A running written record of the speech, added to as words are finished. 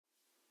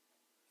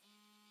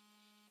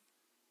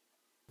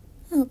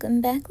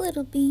Welcome back,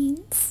 little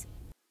beans.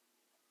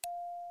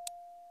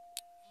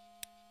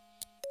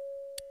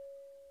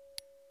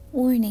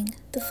 Warning,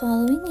 the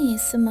following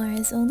ASMR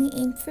is only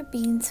aimed for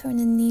beans who are in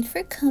the need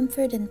for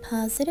comfort and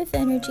positive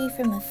energy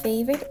from a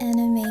favorite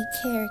anime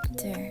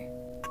character.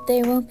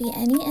 There won't be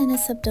any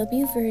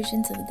NSFW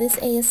versions of this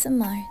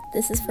ASMR.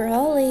 This is for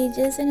all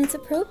ages and it's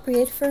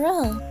appropriate for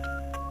all.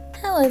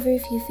 However,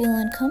 if you feel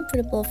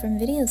uncomfortable from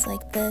videos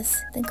like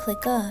this, then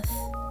click off.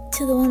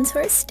 To the ones who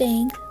are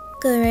staying,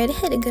 go right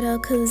ahead and get all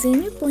cozy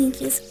in your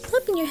blankies,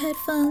 plug in your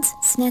headphones,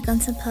 snack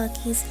on some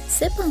Pockies,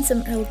 sip on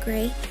some Earl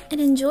Grey, and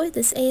enjoy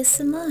this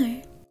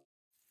ASMR.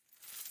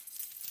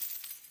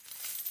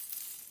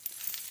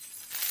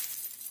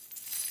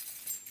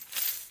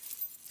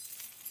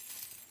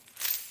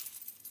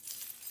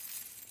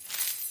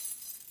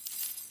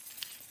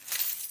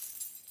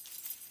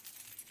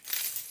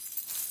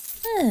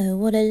 Oh,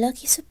 what a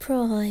lucky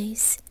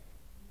surprise.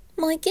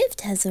 My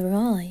gift has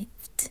arrived.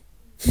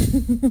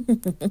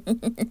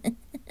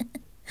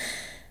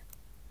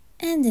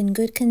 And in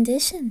good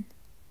condition.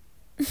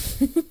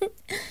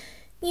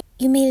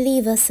 You may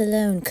leave us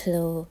alone,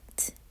 Claude.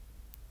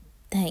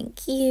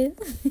 Thank you.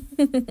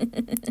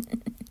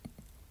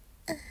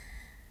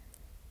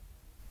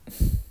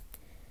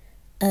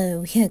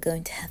 Oh, we are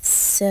going to have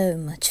so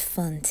much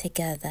fun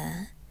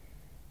together.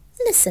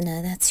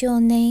 Listener, that's your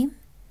name?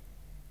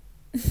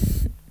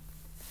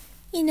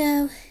 You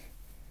know,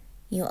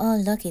 you are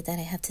lucky that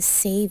I have to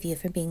save you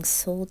from being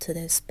sold to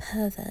those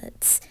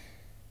perverts.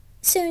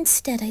 So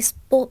instead, I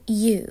bought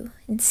you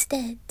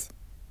instead.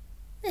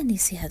 At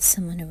least you have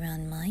someone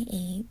around my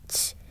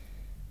age.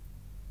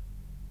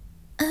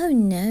 Oh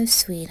no,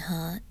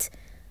 sweetheart.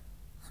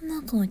 I'm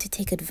not going to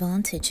take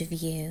advantage of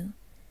you.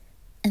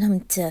 And I'm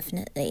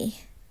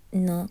definitely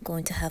not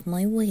going to have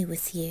my way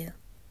with you.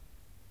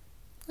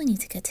 I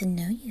need to get to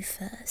know you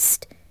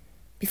first,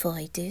 before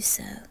I do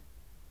so.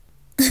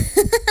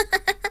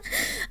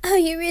 Oh,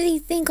 you really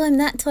think I'm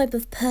that type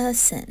of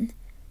person?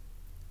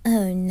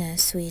 Oh no,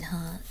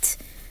 sweetheart.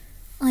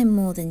 I'm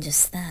more than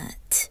just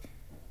that.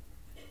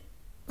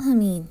 I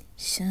mean,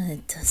 sure,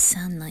 it does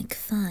sound like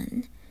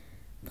fun,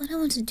 but I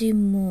want to do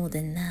more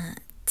than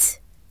that.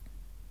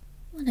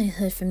 What I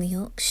heard from the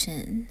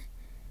auction,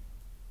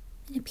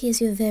 it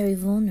appears you're very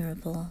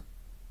vulnerable.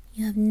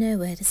 You have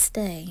nowhere to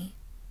stay.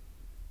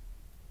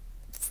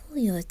 For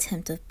your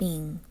attempt of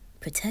being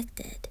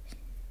protected,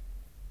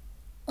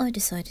 I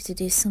decided to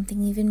do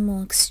something even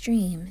more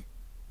extreme.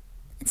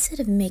 Instead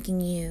of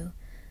making you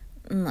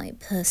my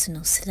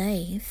personal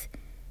slave,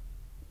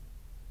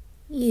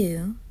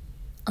 you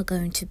are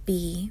going to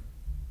be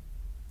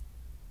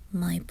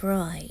my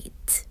bride.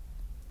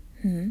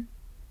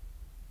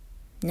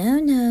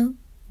 No,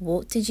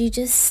 what did you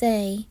just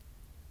say?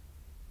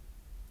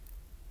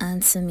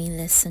 Answer me,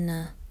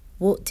 listener.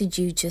 What did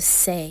you just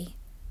say?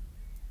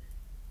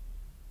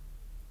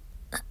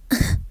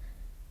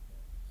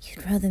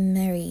 You'd rather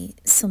marry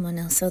someone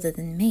else other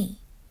than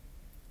me?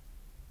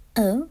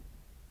 Oh?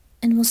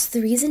 And what's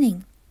the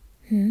reasoning?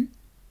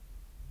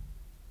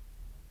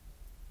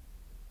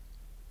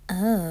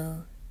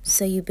 Oh,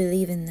 so you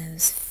believe in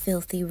those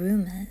filthy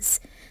rumors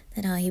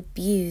that I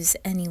abuse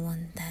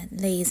anyone that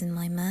lays in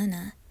my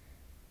manor,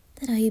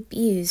 that I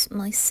abuse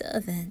my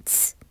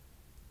servants,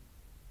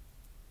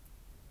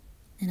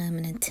 and I'm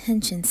an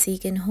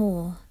attention-seeking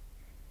whore.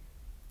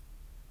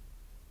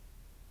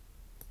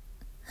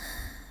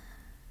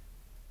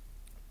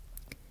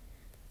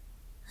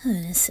 Oh,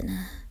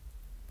 listener,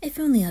 if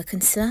only I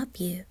can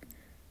slap you,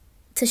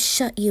 to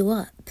shut you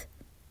up.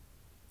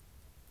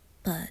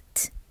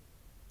 But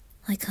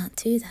I can't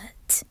do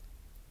that.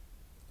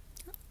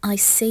 I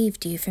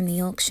saved you from the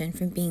auction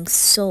from being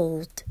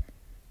sold.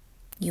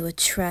 You were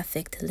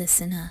trafficked,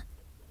 listener.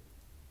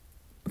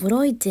 What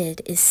I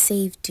did is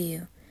saved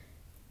you,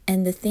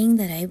 and the thing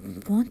that I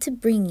want to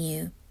bring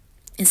you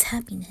is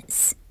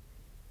happiness.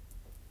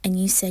 And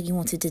you said you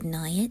want to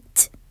deny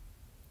it?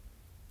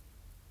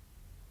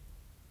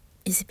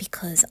 Is it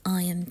because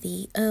I am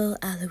the Earl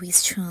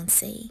Alois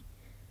Trancy?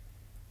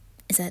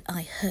 Is that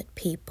I hurt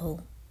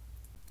people?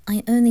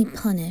 I only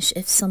punish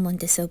if someone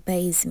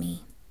disobeys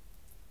me.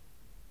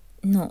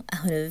 Not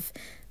out of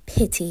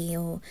pity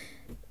or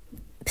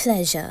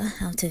pleasure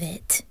out of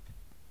it.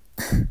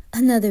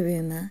 Another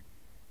rumor.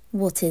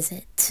 What is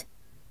it?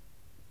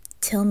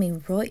 Tell me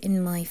right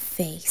in my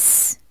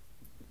face.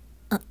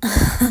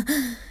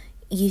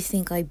 You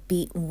think I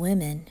beat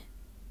women?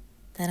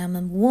 That I'm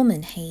a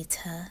woman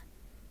hater?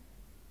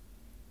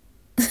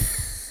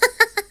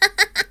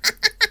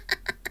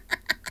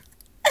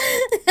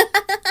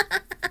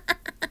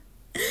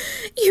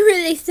 You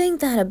really think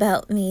that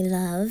about me,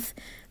 love?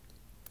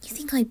 You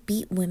think I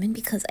beat women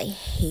because I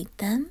hate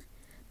them?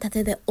 That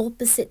they're the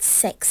opposite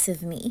sex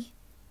of me?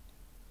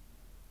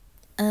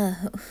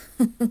 Oh,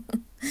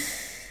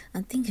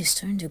 I think you're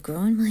starting to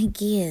grind my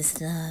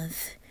gears,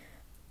 love.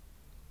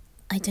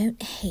 I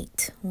don't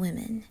hate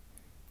women,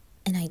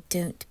 and I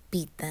don't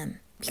beat them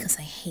because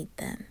I hate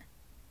them.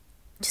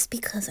 Just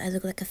because I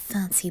look like a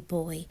fancy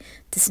boy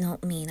does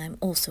not mean I'm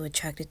also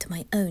attracted to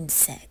my own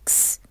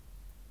sex.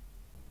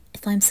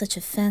 If I'm such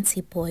a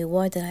fancy boy,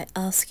 why did I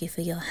ask you for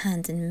your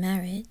hand in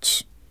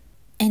marriage?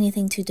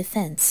 Anything to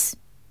defense?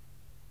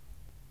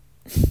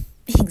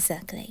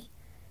 Exactly.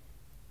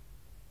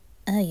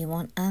 Oh, you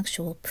want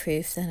actual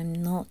proof that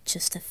I'm not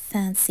just a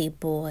fancy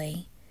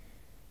boy.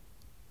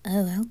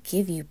 Oh, I'll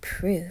give you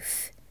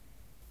proof.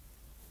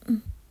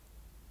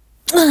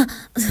 Oh,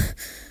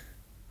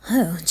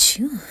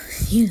 sure.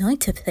 You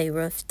like to play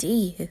rough, do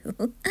you?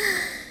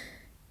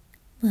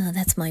 Well,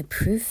 that's my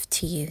proof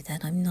to you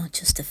that I'm not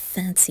just a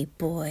fancy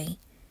boy.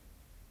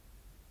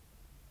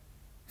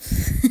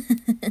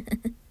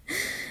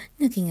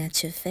 Looking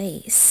at your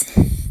face,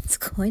 it's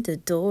quite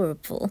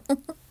adorable.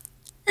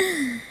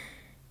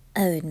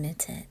 I'll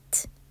admit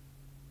it.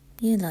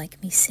 You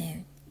like me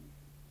soon.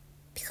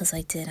 Because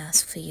I did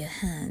ask for your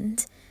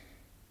hand.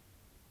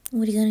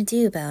 What are you gonna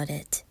do about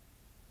it?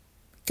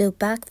 Go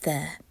back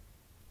there.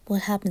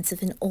 What happens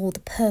if an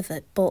old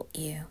pervert bought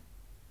you?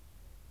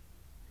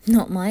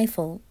 Not my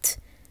fault.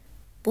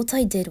 What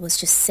I did was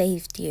just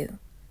saved you.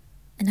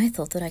 And I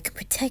thought that I could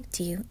protect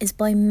you is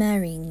by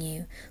marrying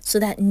you so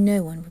that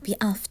no one would be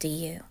after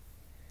you.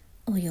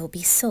 Or you'll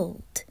be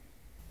sold.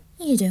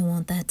 You don't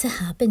want that to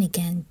happen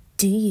again,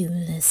 do you,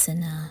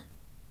 listener?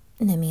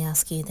 Let me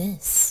ask you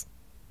this.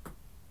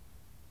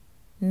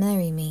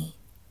 Marry me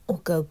or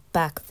go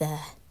back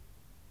there.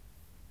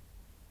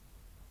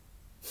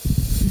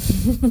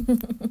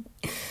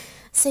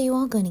 So you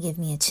are going to give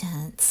me a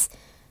chance.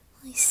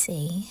 I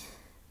see.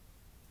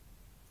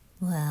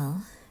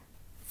 Well,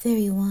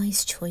 very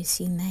wise choice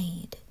you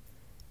made.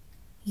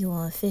 You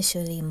are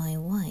officially my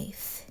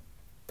wife.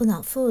 But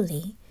not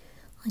fully.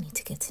 I need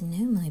to get to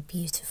know my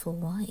beautiful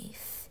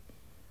wife.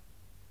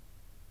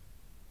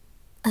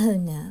 Oh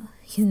no,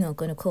 you're not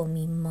going to call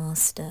me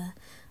master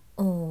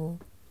or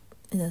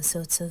those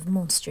sorts of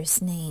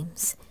monstrous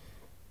names.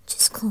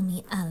 Just call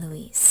me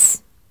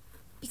Alois.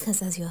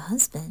 Because as your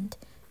husband,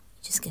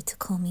 you just get to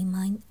call me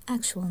my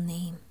actual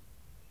name.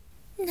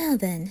 Now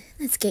then,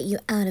 let's get you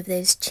out of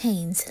those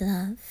chains,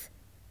 love.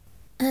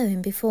 Oh,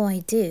 and before I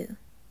do,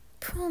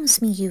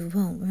 promise me you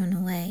won't run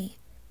away.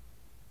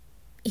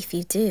 If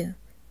you do,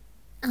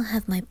 I'll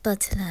have my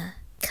butler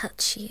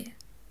cut you.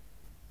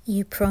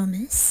 You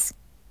promise?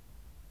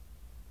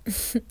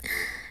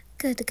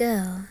 Good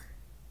girl.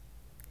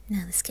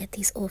 Now let's get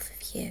these off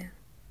of you.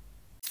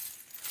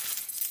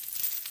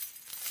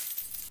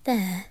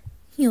 There,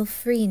 you're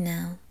free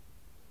now.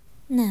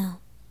 Now,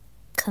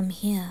 come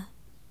here.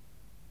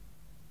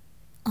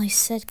 I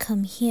said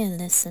come here,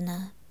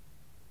 listener.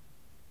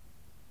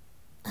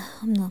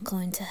 I'm not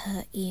going to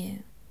hurt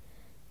you.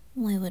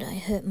 Why would I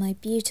hurt my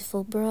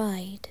beautiful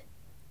bride?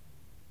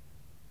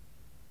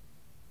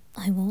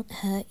 I won't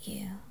hurt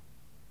you.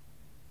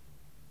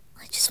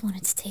 I just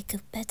wanted to take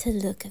a better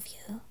look of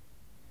you.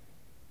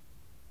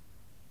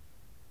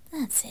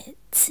 That's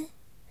it.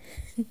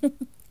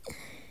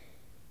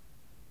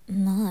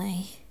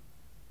 My,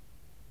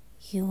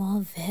 you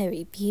are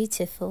very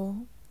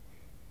beautiful.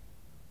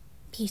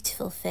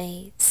 Beautiful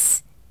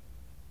face.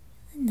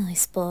 A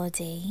nice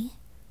body.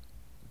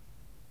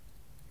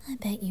 I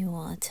bet you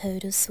are a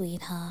total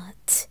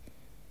sweetheart.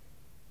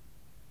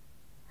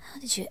 How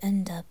did you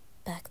end up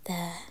back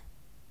there?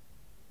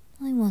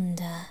 I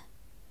wonder.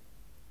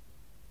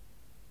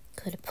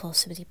 Could it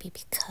possibly be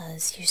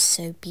because you're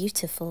so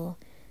beautiful,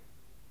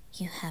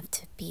 you have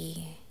to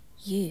be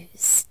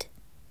used?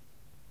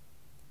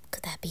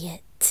 Could that be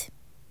it?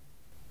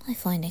 I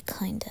find it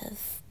kind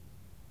of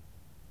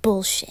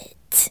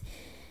bullshit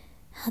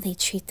how they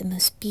treat the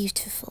most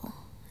beautiful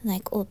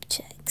like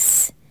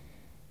objects.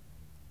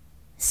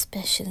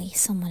 Especially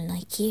someone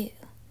like you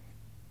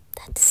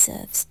that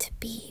deserves to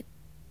be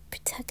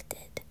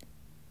protected.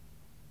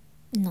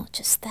 Not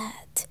just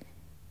that,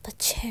 but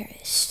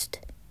cherished.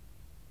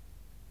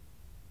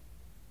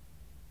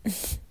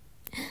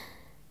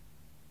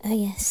 Oh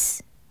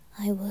yes,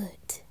 I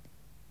would.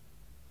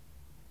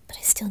 But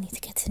I still need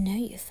to get to know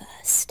you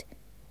first,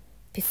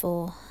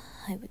 before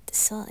I would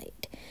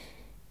decide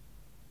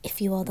if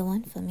you are the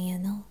one for me or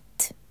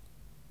not.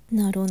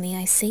 Not only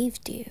I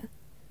saved you,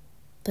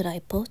 but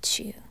I bought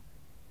you,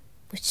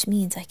 which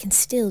means I can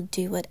still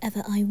do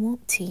whatever I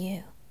want to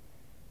you.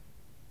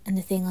 And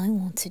the thing I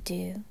want to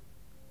do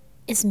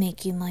is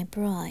make you my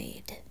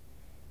bride.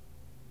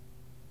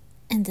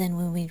 And then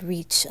when we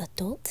reach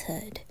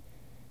adulthood,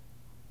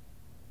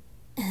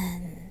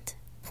 and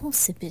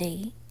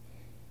possibly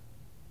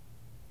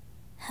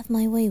have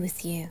my way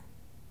with you,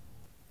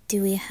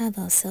 do we have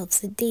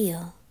ourselves a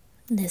deal,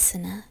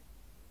 listener?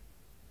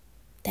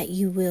 That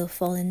you will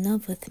fall in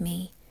love with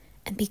me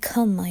and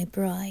become my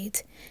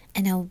bride,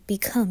 and I will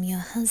become your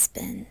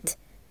husband,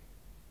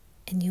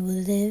 and you will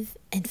live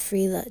in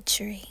free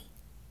luxury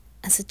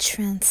as a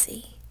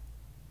Trancy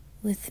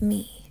with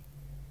me,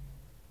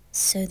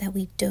 so that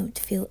we don't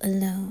feel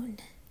alone.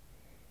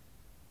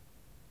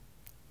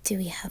 Do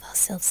we have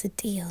ourselves a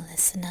deal,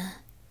 listener?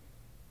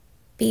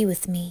 Be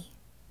with me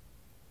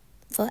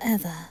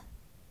forever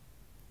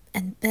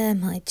and bear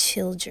my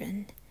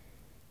children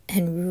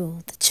and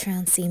rule the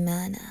Trancy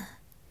manor.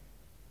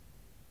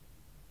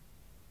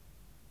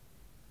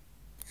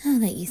 I'll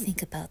let you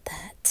think about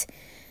that,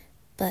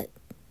 but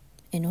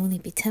it'll only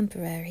be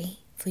temporary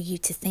for you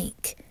to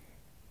think,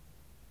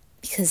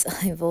 because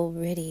I've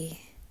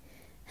already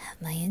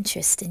had my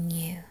interest in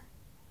you.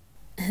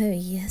 Oh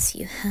yes,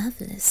 you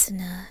have,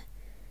 listener.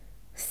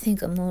 I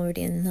think I'm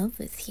already in love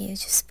with you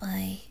just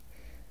by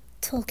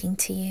talking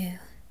to you.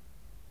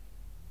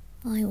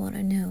 I want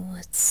to know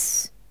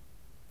what's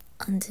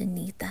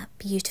underneath that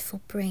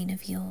beautiful brain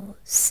of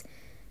yours.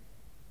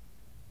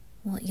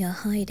 What you're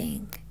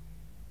hiding.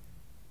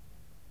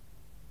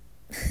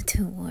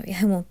 Don't worry,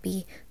 I won't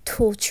be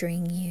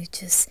torturing you,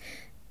 just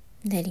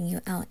letting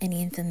you out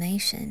any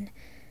information.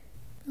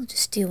 We'll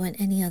just do what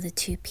any other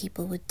two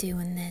people would do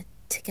when they're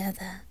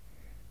together.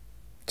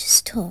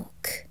 Just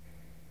talk.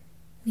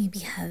 Maybe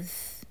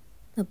have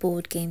a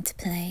board game to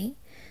play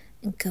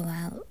and go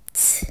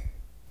out.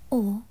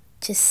 Or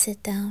just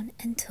sit down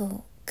and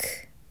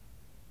talk.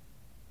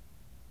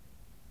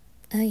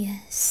 Oh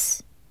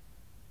yes,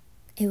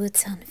 it would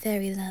sound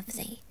very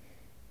lovely.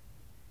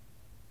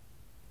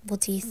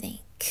 What do you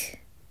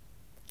think?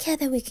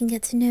 Together we can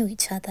get to know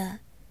each other.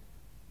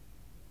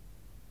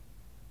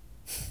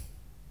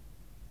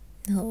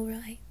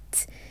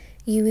 Alright,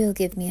 you will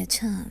give me a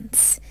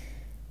chance.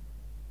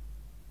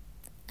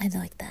 I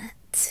like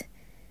that.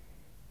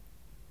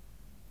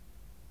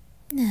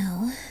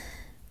 Now,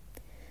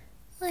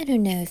 I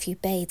don't know if you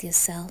bathe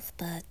yourself,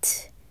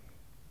 but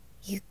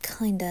you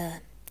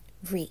kinda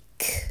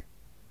reek.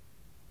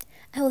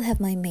 I will have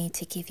my maid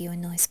to give you a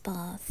nice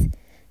bath,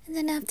 and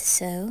then after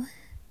so,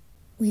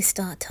 we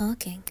start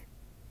talking,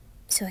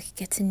 so I can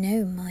get to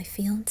know my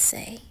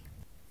fiancé.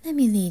 Let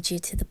me lead you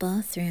to the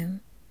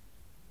bathroom.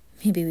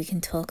 Maybe we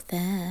can talk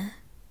there.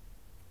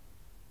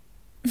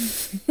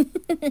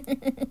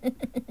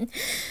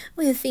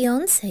 We're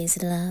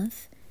fiancés,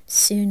 love.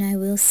 Soon I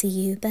will see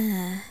you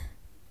bare.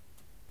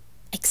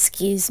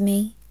 Excuse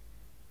me?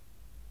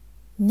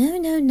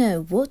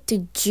 No, what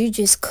did you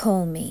just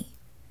call me?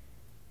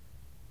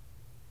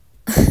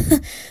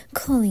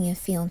 Calling your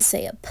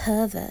fiancé a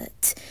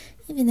pervert,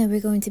 even though we're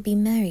going to be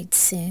married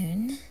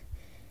soon.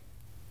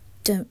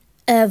 Don't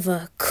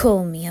ever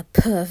call me a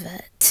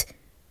pervert.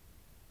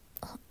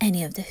 Or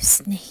any of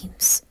those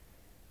names.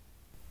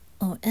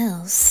 Or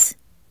else,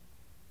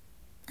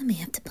 I may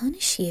have to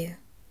punish you.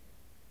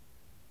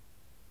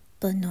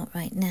 But not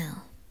right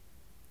now,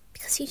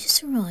 because you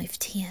just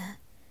arrived here.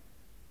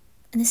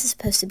 And this is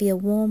supposed to be a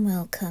warm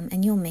welcome,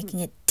 and you're making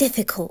it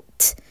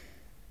difficult.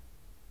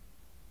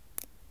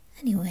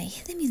 Anyway,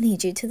 let me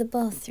lead you to the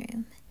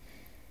bathroom.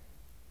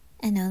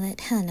 And I'll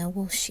let Hannah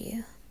wash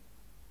you.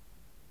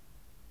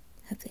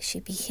 Hopefully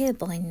she'll be here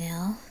by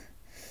now.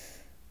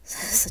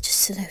 Such a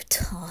slow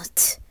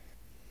tart.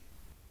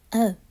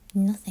 Oh,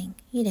 nothing.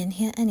 You didn't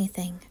hear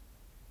anything.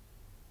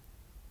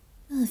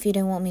 Well, if you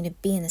don't want me to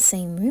be in the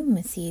same room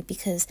with you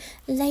because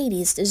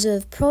ladies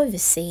deserve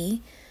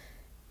privacy,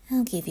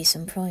 I'll give you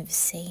some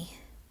privacy.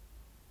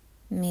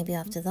 Maybe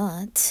after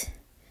that,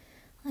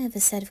 I have a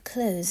set of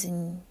clothes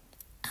in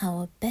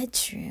our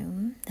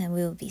bedroom that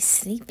we'll be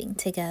sleeping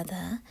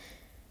together.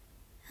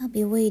 I'll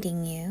be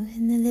awaiting you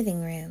in the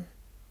living room.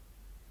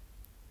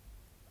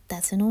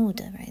 That's an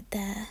order right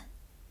there.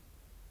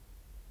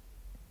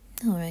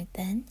 Alright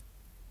then.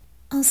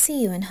 I'll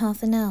see you in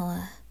half an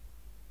hour.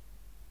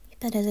 You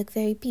better look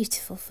very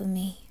beautiful for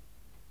me.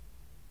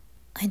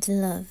 I'd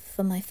love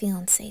for my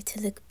fiancé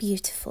to look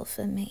beautiful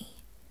for me.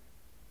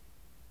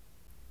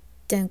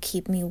 Don't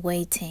keep me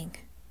waiting.